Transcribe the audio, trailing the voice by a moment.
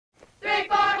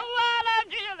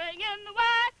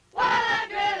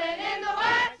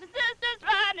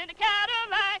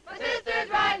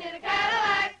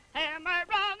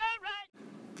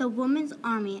The Women's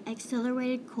Army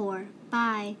Accelerated Corps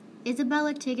by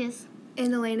Isabella Tigges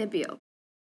and Alayna Biehl.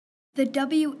 The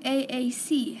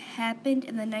WAAC happened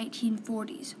in the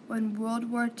 1940s when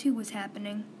World War II was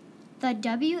happening. The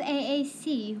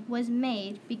WAAC was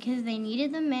made because they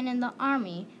needed the men in the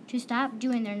Army to stop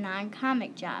doing their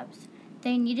non-comic jobs.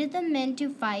 They needed the men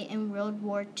to fight in World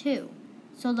War II.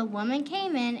 So the women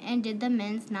came in and did the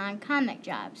men's non-comic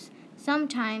jobs.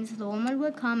 Sometimes the woman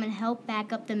would come and help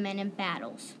back up the men in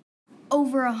battles.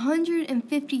 Over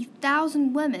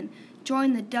 150,000 women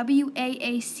joined the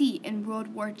WAAC in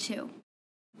World War II.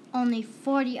 Only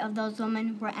 40 of those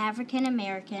women were African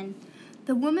American.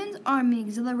 The Women's Army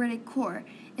Accelerated Corps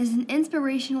is an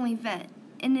inspirational event,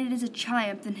 and it is a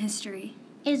triumph in history.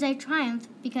 It is a triumph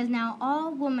because now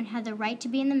all women have the right to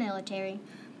be in the military.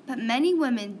 But many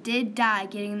women did die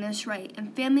getting this right,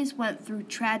 and families went through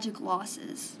tragic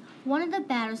losses. One of the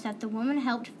battles that the women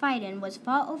helped fight in was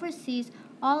fought overseas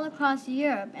all across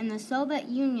Europe, and the Soviet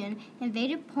Union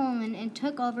invaded Poland and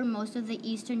took over most of the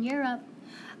Eastern Europe.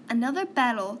 Another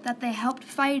battle that they helped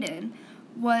fight in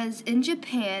was in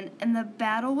Japan, and the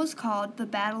battle was called the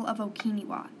Battle of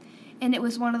Okinawa. And it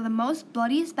was one of the most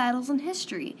bloodiest battles in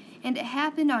history, and it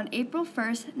happened on April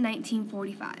 1st,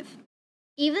 1945.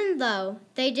 Even though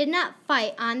they did not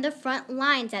fight on the front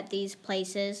lines at these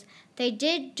places, they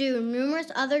did do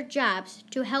numerous other jobs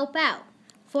to help out.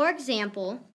 For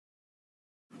example,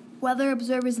 weather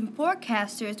observers and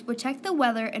forecasters would check the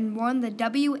weather and warn the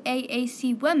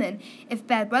WAAC women if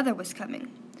bad weather was coming.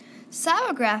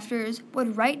 Sonographers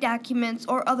would write documents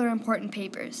or other important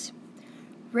papers.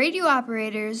 Radio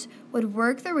operators would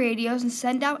work the radios and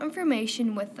send out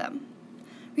information with them.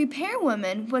 Repair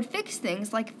women would fix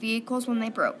things like vehicles when they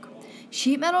broke.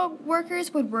 Sheet metal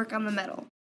workers would work on the metal.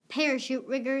 Parachute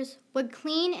riggers would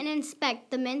clean and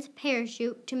inspect the men's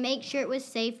parachute to make sure it was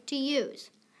safe to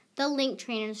use. The link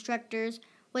train instructors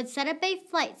would set up a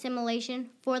flight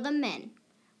simulation for the men.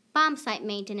 Bomb site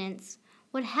maintenance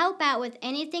would help out with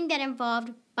anything that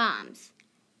involved bombs.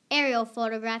 Aerial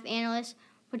photograph analysts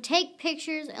would take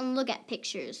pictures and look at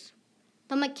pictures.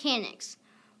 The mechanics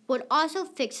would also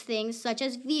fix things such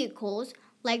as vehicles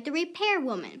like the repair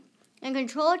woman, and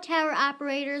control tower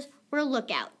operators were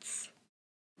lookouts.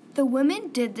 The women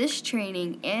did this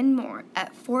training and more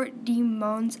at Fort Des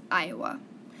Moines, Iowa.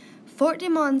 Fort Des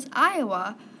Moines,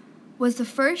 Iowa was the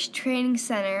first training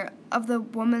center of the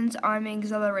Women's Army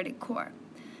Accelerated Corps,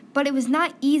 but it was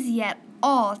not easy at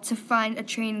all to find a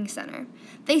training center.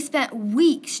 They spent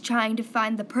weeks trying to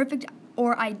find the perfect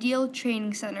or ideal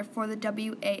training center for the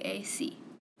WAAC.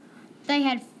 They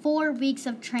had 4 weeks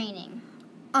of training.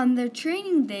 On their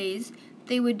training days,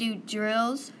 they would do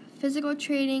drills, physical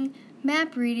training,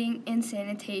 map reading, and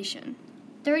sanitation.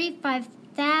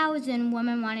 35,000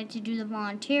 women wanted to do the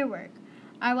volunteer work,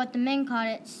 or what the men called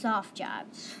it, soft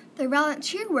jobs. The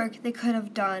volunteer work they could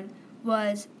have done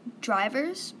was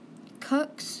drivers,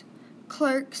 cooks,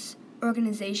 clerks,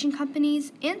 organization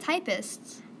companies, and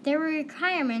typists. There were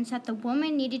requirements that the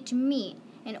woman needed to meet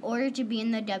in order to be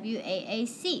in the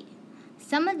WAAC.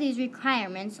 Some of these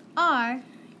requirements are: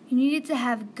 you needed to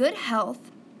have good health,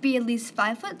 be at least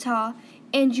 5 foot tall,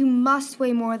 and you must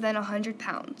weigh more than 100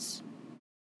 pounds.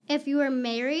 If you were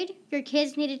married, your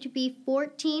kids needed to be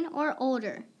 14 or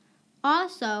older.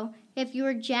 Also, if you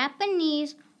were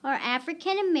Japanese or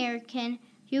African American,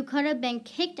 you could have been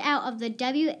kicked out of the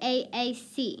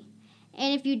WAAC.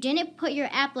 And if you didn't put your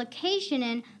application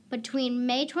in between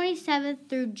May 27th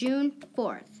through June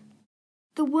 4th.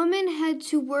 The women had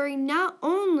to worry not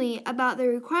only about the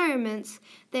requirements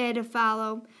they had to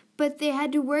follow, but they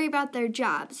had to worry about their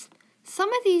jobs. Some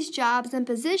of these jobs and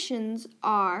positions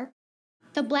are: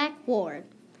 the Black Ward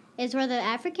is where the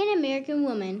African American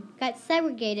woman got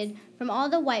segregated from all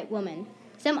the white women.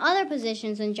 Some other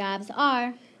positions and jobs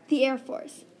are: the Air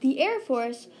Force. The Air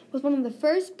Force was one of the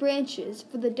first branches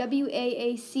for the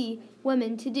WAAC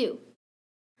women to do.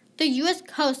 The U.S.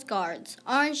 Coast Guards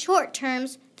are in short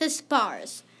terms the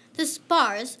SPARs. The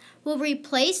SPARs will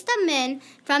replace the men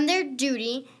from their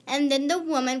duty, and then the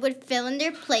women would fill in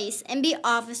their place and be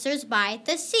officers by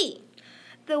the sea.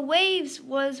 The Waves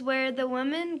was where the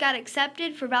women got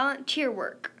accepted for volunteer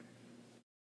work.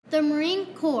 The Marine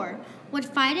Corps would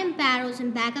fight in battles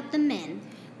and back up the men.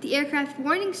 The Aircraft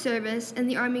Warning Service and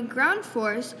the Army Ground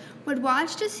Force would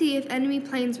watch to see if enemy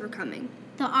planes were coming.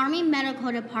 The Army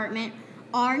Medical Department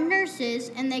are nurses,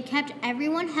 and they kept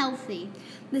everyone healthy.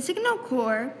 The Signal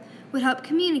Corps would help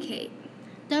communicate.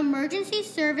 The Emergency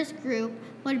Service Group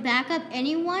would back up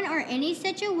anyone or any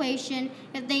situation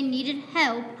if they needed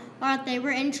help or if they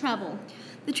were in trouble.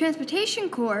 The Transportation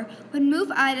Corps would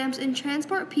move items and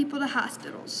transport people to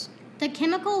hospitals. The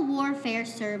Chemical Warfare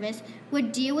Service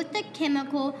would deal with the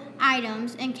chemical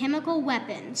items and chemical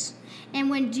weapons. And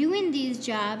when doing these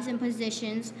jobs and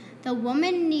positions, the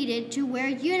women needed to wear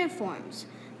uniforms.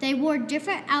 They wore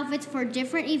different outfits for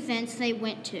different events they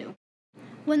went to.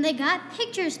 When they got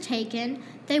pictures taken,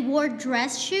 they wore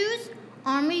dress shoes,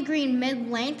 army green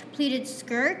mid-length pleated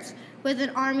skirts with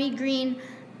an army green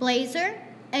blazer,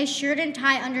 a shirt and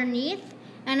tie underneath,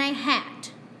 and a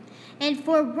hat. And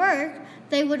for work,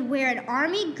 they would wear an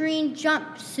army green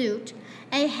jumpsuit,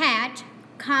 a hat,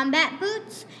 combat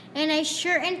boots, and a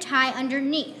shirt and tie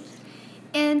underneath.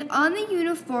 And on the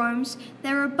uniforms,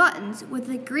 there were buttons with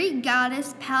the Greek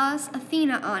goddess Pallas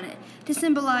Athena on it to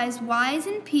symbolize wise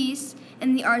and peace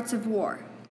and the arts of war.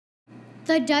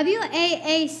 The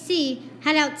WAAC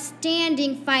had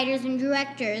outstanding fighters and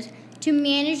directors to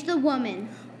manage the women.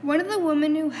 One of the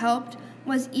women who helped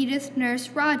was Edith Nurse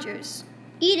Rogers.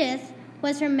 Edith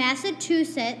was from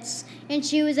Massachusetts, and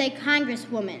she was a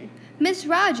congresswoman. Miss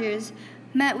Rogers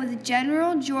met with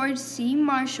General George C.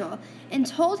 Marshall and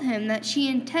told him that she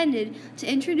intended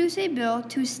to introduce a bill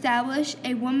to establish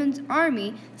a women's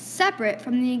army separate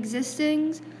from the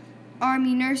existing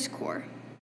Army Nurse Corps.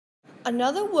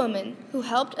 Another woman who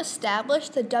helped establish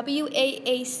the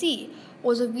WAAC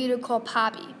was a Vita called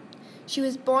Poppy. She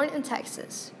was born in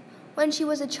Texas. When she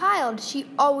was a child, she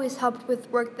always helped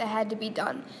with work that had to be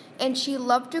done, and she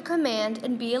loved to command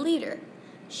and be a leader.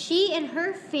 She and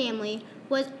her family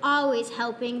was always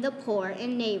helping the poor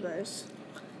and neighbors.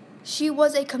 She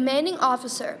was a commanding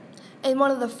officer and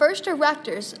one of the first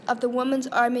directors of the Women's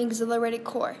Army Auxiliary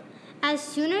Corps. As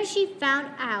soon as she found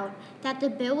out that the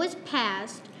bill was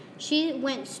passed, she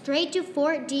went straight to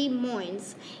Fort Des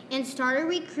Moines and started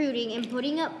recruiting and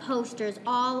putting up posters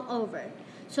all over,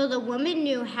 so the women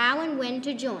knew how and when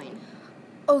to join.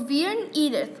 Ovia and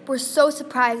Edith were so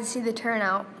surprised to see the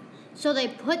turnout. So they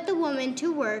put the women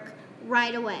to work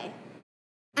right away.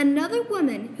 Another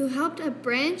woman who helped a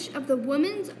branch of the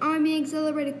Women's Army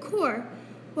Auxiliary Corps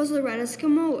was Loretta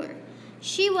Scamoller.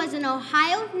 She was an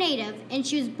Ohio native, and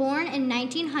she was born in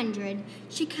 1900.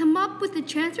 She came up with the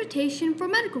transportation for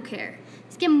medical care.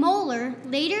 Scamoller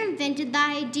later invented the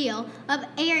idea of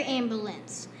air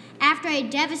ambulance after a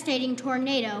devastating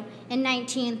tornado in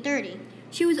 1930.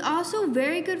 She was also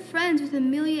very good friends with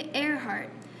Amelia Earhart,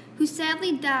 who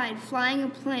sadly died flying a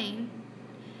plane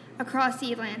across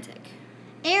the Atlantic.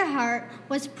 Earhart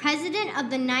was president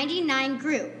of the 99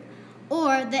 Group,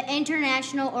 or the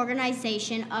International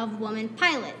Organization of Women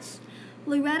Pilots.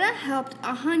 Loretta helped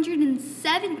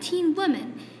 117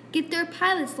 women get their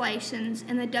pilot's license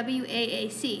in the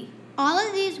WAAC. All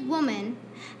of these women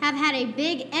have had a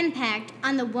big impact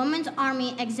on the Women's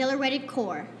Army Auxiliary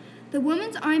Corps. The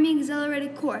Women's Army Auxiliary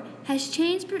Corps has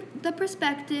changed the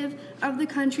perspective of the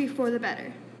country for the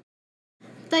better.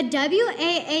 The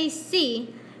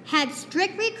WAAC had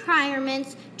strict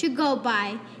requirements to go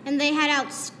by, and they had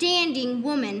outstanding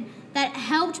women that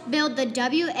helped build the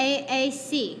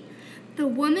WAAC. The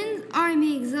Women's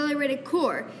Army Auxiliary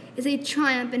Corps is a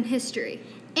triumph in history.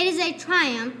 It is a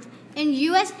triumph in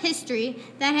U.S. history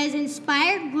that has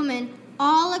inspired women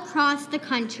all across the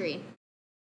country.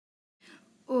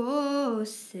 Oh,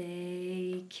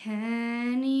 say,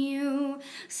 can you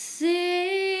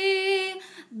see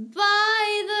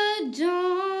by the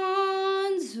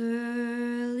dawn's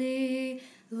early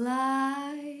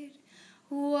light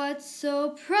what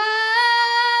so proud